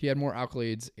he had more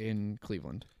accolades in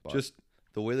Cleveland. But just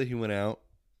the way that he went out,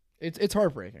 it's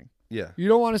heartbreaking. Yeah, you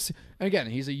don't want to see. And again,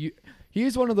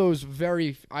 he's one of those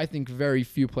very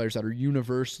few players that are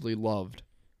universally loved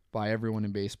by everyone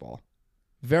in baseball.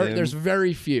 There's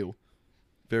very few.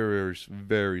 Very,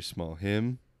 very small.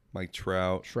 Him, Mike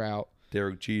Trout,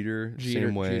 Derek Jeter,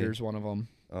 same way. Jeter's one of them.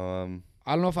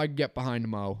 I don't know if I could get behind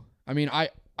Mo. I mean, I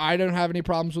don't have any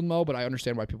problems with Mo, but I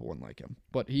understand why people wouldn't like him.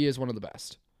 But he is one of the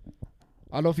best.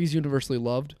 I don't know if he's universally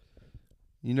loved.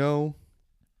 You know,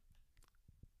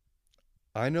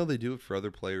 I know they do it for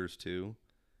other players too,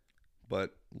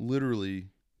 but literally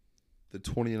the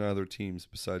 29 other teams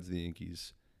besides the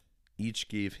Yankees each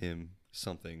gave him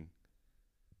something.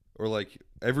 Or like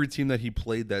every team that he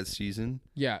played that season.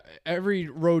 Yeah, every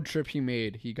road trip he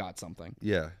made, he got something.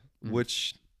 Yeah,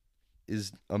 which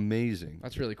is amazing.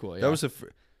 That's really cool. Yeah. That was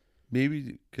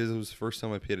maybe because it was the first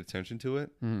time I paid attention to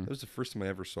it. That was the first time I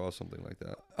ever saw something like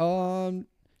that.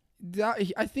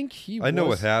 I think I know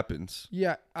what happens.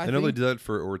 Yeah, I know they did that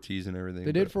for Ortiz and everything.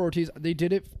 They did for Ortiz. They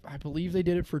did it. I believe they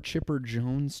did it for Chipper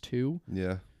Jones too.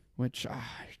 Yeah. Which I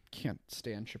can't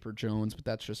stand Chipper Jones, but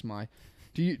that's just my.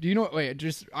 Do you know what? Wait,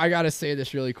 I gotta say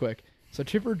this really quick. So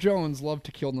Chipper Jones loved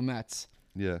to kill the Mets.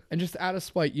 Yeah. And just out of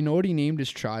spite, you know what he named his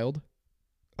child?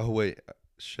 Oh wait,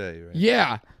 Shea, right?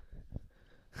 Yeah.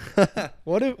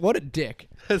 What a dick.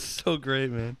 That's so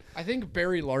great, man. I think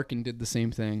Barry Larkin did the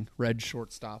same thing. Red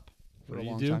shortstop for a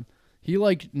long time. Do? He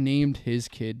like named his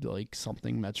kid like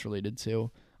something Mets related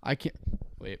to. I can't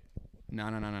wait. No.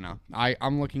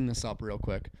 I'm looking this up real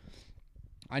quick.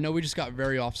 I know we just got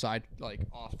very off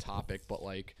topic, but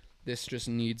like this just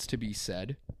needs to be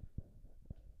said.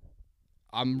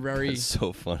 I'm very. That's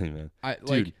so funny, man.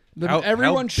 Dude, like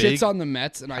everyone shits on the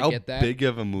Mets, and I get that. How big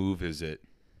of a move is it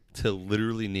to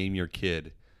literally name your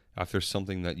kid after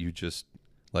something that you just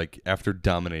like after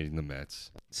dominating the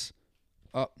Mets?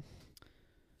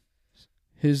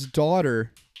 His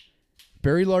daughter,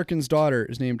 Barry Larkin's daughter,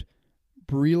 is named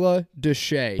Brila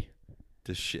Deshay.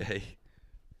 Deshay.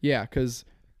 Yeah, because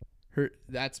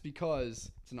that's because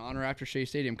it's an honor after Shea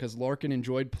Stadium because Larkin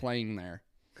enjoyed playing there.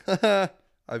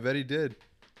 I bet he did.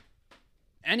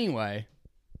 Anyway,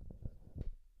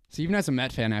 so even as a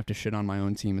Met fan, I have to shit on my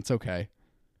own team. It's okay.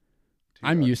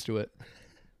 I'm used to it.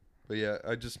 But yeah,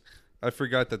 I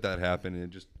forgot that happened.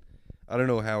 And I don't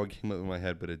know how it came up in my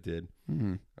head, but it did.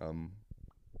 Mm-hmm.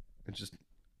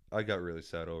 I got really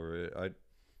sad over it.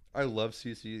 I love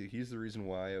CC. He's the reason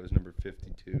why I was number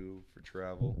 52 for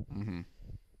travel. Mm-hmm.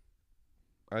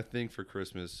 I think for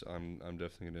Christmas, I'm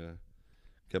definitely gonna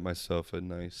get myself a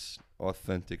nice,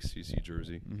 authentic CC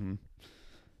jersey. Mm-hmm.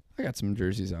 I got some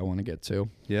jerseys I want to get too.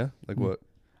 Yeah, like what?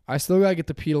 I still gotta get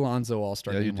the Pete Alonso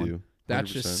All-Star Yeah, Game you do. one.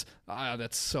 That's 100%. just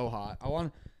that's so hot.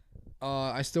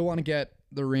 I still want to get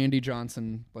the Randy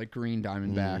Johnson like green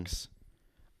Diamondbacks.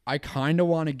 I kind of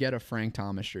want to get a Frank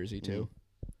Thomas jersey too.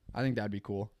 I think that'd be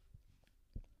cool.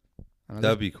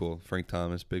 That'd be cool. Frank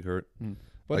Thomas, Big Hurt.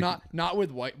 But not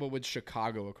with white, but with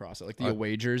Chicago across it, like the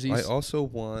away jerseys. I also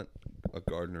want a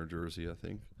Gardner jersey, I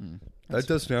think. That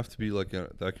doesn't have to be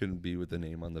that couldn't be with the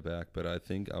name on the back, but I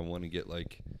think I want to get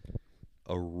like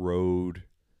a road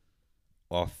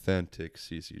authentic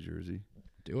CC jersey.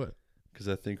 Do it. Because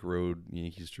I think road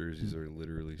Yankees jerseys are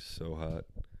literally so hot.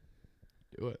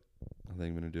 Do it. I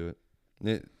think I'm going to do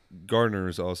it. Gardner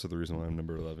is also the reason why I'm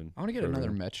number 11. I want to get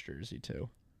another Mets jersey too.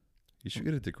 You should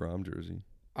get a DeGrom jersey.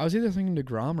 I was either thinking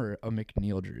DeGrom or a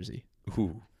McNeil jersey.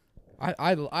 Ooh.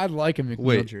 I'd like a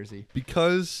McNeil jersey.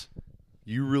 Because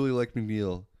you really like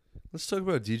McNeil, let's talk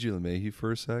about DJ LeMahieu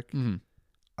for a sec. Mm-hmm.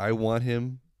 I want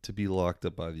him to be locked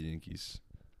up by the Yankees.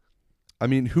 I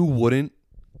mean, who wouldn't?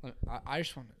 I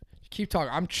just want to keep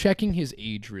talking. I'm checking his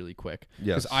age really quick.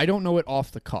 Yes. Because I don't know it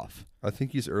off the cuff. I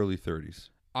think he's early 30s.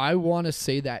 I want to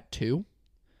say that too,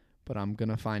 but I'm going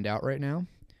to find out right now.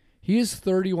 He is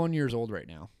 31 years old right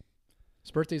now. His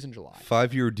birthday's in July.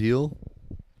 5-year deal?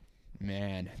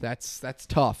 Man, that's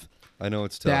tough. I know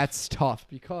it's tough. That's tough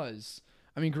because,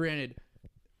 I mean, granted,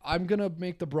 I'm going to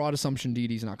make the broad assumption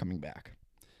Didi's not coming back.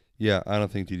 Yeah, I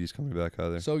don't think Didi's coming back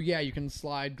either. So, yeah, you can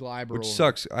slide Gleiber Which over.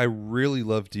 sucks. I really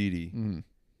love Didi,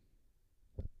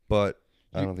 but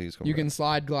I don't think he's coming You back. can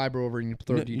slide Gleiber over and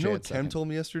throw DJ You know what at Tim second. told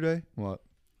me yesterday? What?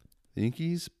 The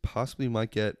Yankees possibly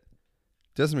might get,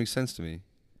 doesn't make sense to me,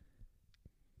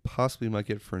 possibly might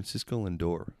get Francisco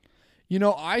Lindor. You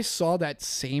know, I saw that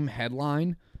same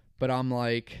headline, but I'm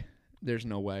like, there's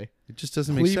no way. It just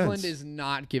doesn't make sense. Cleveland is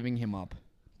not giving him up.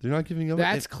 They're not giving him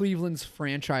That's Cleveland's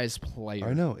franchise player.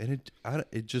 I know, and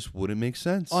it just wouldn't make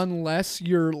sense. Unless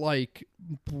you're like,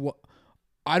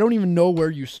 I don't even know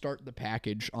where you start the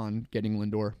package on getting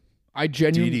Lindor. I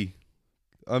genuinely.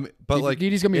 Didi. But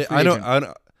Didi's gonna be a free agent.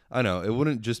 I know. It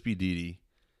wouldn't just be Didi.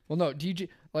 Well, no, DG.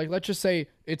 Like, let's just say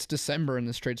it's December and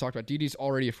this trade talked about. Didi's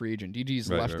already a free agent. DG's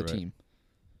left the team.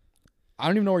 I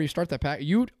don't even know where you start that pack.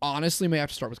 You honestly may have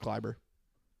to start with Gleiber.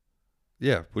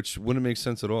 Yeah, which wouldn't make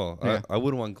sense at all. Yeah. I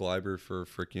wouldn't want Gleiber for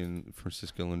freaking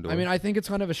Francisco Lindor. I mean, I think it's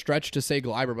kind of a stretch to say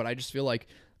Gleiber, but I just feel like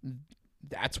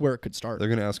that's where it could start. They're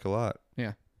going to ask a lot.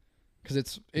 Yeah, because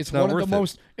it's not one of the worth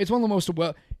most. It's one of the most.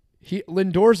 Well,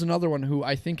 Lindor's another one who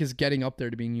I think is getting up there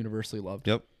to being universally loved.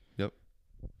 Yep.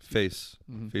 Face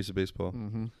of baseball.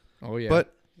 Mm-hmm. Oh yeah,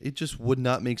 but it just would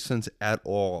not make sense at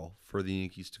all for the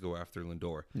Yankees to go after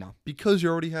Lindor. No, because you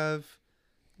already have,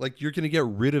 you're going to get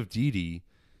rid of Didi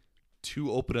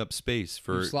to open up space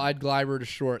for. You slide Gleiber to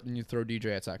short, and you throw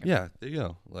DJ at second. Yeah, there you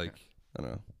go. I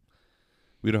don't know.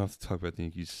 We don't have to talk about the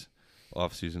Yankees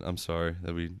off season. I'm sorry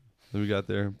that we got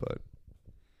there, but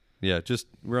yeah, just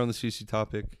we're on the CC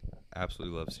topic.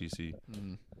 Absolutely love CC.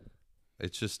 Mm-hmm.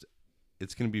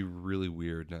 It's going to be really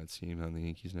weird not seeing him on the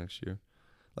Yankees next year.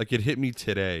 It hit me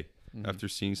today after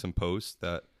seeing some posts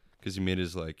that because he made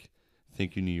his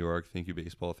 "Thank you New York, thank you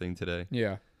baseball" thing today.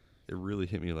 Yeah, it really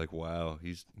hit me wow,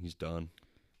 he's done.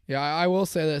 Yeah, I will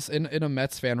say this in a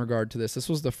Mets fan regard to this. This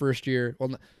was the first year,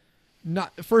 well,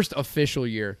 not first official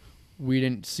year, we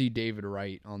didn't see David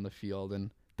Wright on the field, and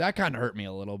that kind of hurt me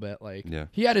a little bit.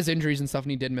 He had his injuries and stuff,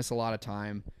 and he did miss a lot of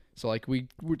time. So we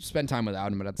would spend time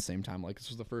without him, but at the same time, this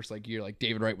was the first year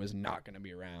David Wright was not going to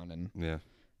be around, and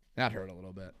that hurt a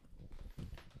little bit.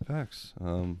 Facts.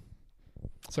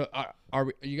 So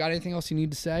you got anything else you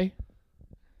need to say?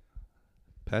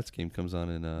 Pat's game comes on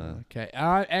in okay.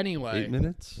 Anyway, 8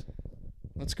 minutes.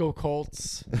 Let's go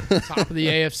Colts. Top of the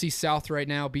AFC South right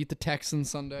now. Beat the Texans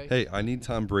Sunday. Hey, I need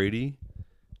Tom Brady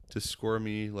to score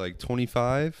me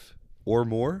 25 or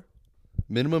more,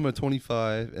 minimum of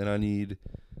 25, and I need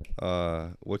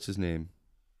what's his name?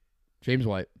 James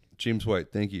White. James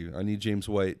White. Thank you. I need James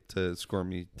White to score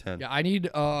me 10. Yeah, I need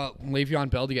Le'Veon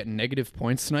Bell to get negative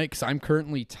points tonight because I'm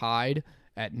currently tied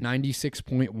at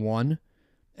 96.1,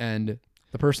 and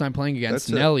the person I'm playing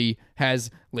against, Nelly, has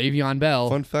Le'Veon Bell.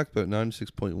 Fun fact about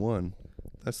 96.1,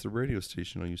 that's the radio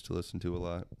station I used to listen to a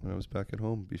lot when I was back at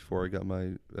home before I got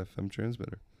my FM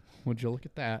transmitter. Would you look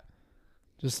at that?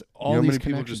 Just You all know how these many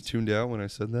people connections. just tuned out when I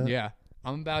said that? Yeah,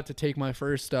 I'm about to take my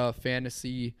first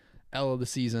fantasy L of the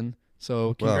season. So Wow,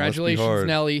 must be congratulations, hard.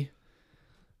 Nelly.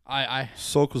 I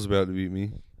Sokol's about to beat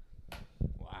me.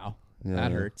 wow, Yeah,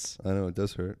 that hurts. I know it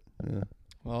does hurt. Yeah,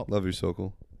 Well, love you,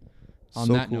 Sokol. on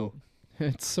So that cool. note,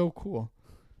 it's so cool.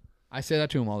 I say that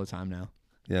to him all the time now.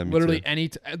 Yeah, me Literally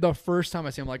too. the first time I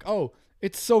see him, I'm like, oh,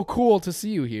 it's so cool to see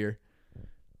you here.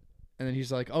 And then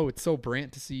he's like, oh, it's so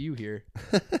Brant to see you here.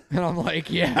 And I'm like,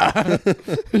 yeah,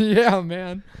 yeah,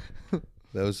 man.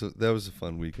 That was a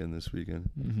fun weekend this weekend.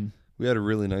 Mm-hmm. We had a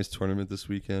really nice tournament this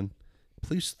weekend.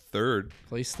 Placed third.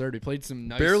 Placed third. We played some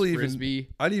nice Barely frisbee.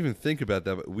 even. I didn't even think about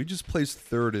that, but we just placed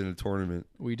third in a tournament.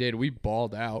 We did. We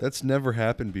balled out. That's never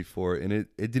happened before, and it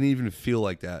didn't even feel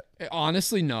like that.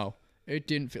 Honestly, no. It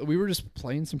didn't feel. We were just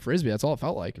playing some frisbee. That's all it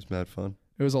felt like. It was mad fun.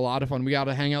 It was a lot of fun. We got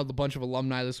to hang out with a bunch of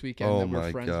alumni this weekend Oh that we're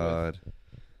my friends god.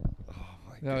 Oh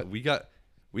my Uh, god. We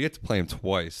got to play him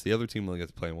twice. The other team only got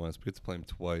to play him once. We get to play him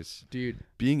twice. with. Dude,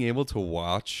 Being able to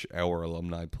watch our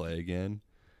alumni play again,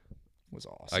 was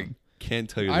awesome. I can't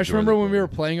tell you. The I just joy remember that when we brought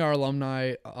were me. playing our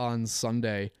alumni on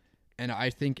Sunday, and I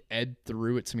think Ed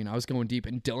threw it to me, and I was going deep,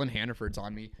 and Dylan Hannaford's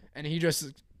on me, and he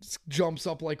just jumps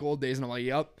up like old days, and I'm like,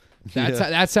 yep,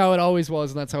 that's how it always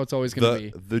was, and that's how it's always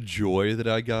going to be. The joy that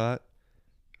I got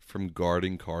from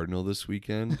guarding Cardinal this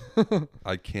weekend,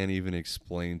 I can't even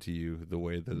explain to you the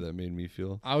way that made me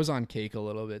feel. I was on cake a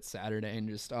little bit Saturday, and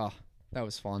just, that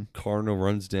was fun. Cardinal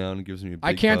runs down and gives me a big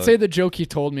I can't hug. say the joke he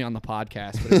told me on the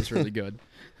podcast, but it was really good.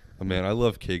 Oh, man, I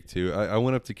love Cake too. I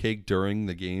went up to Cake during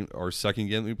the game, our second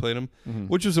game that we played him, Mhm.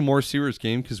 which was a more serious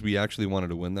game because we actually wanted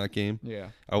to win that game. Yeah.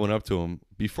 I went up to him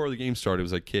before the game started. It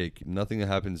was like, Cake, nothing that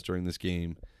happens during this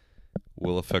game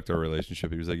will affect our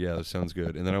relationship. He was like, yeah, that sounds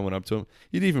good. And then I went up to him.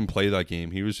 He didn't even play that game.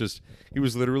 He was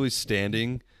literally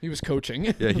standing. He was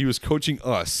coaching. Yeah, he was coaching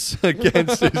us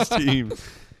against his team.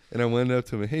 And I went up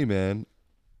to him, hey, man,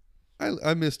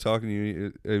 I miss talking to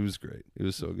you. It was great. It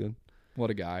was so good. What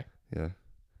a guy. Yeah.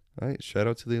 All right. Shout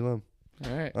out to the alum.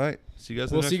 All right. All right. See you guys.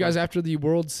 in the We'll next see you guys one. after the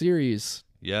World Series.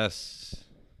 Yes.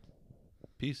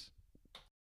 Peace.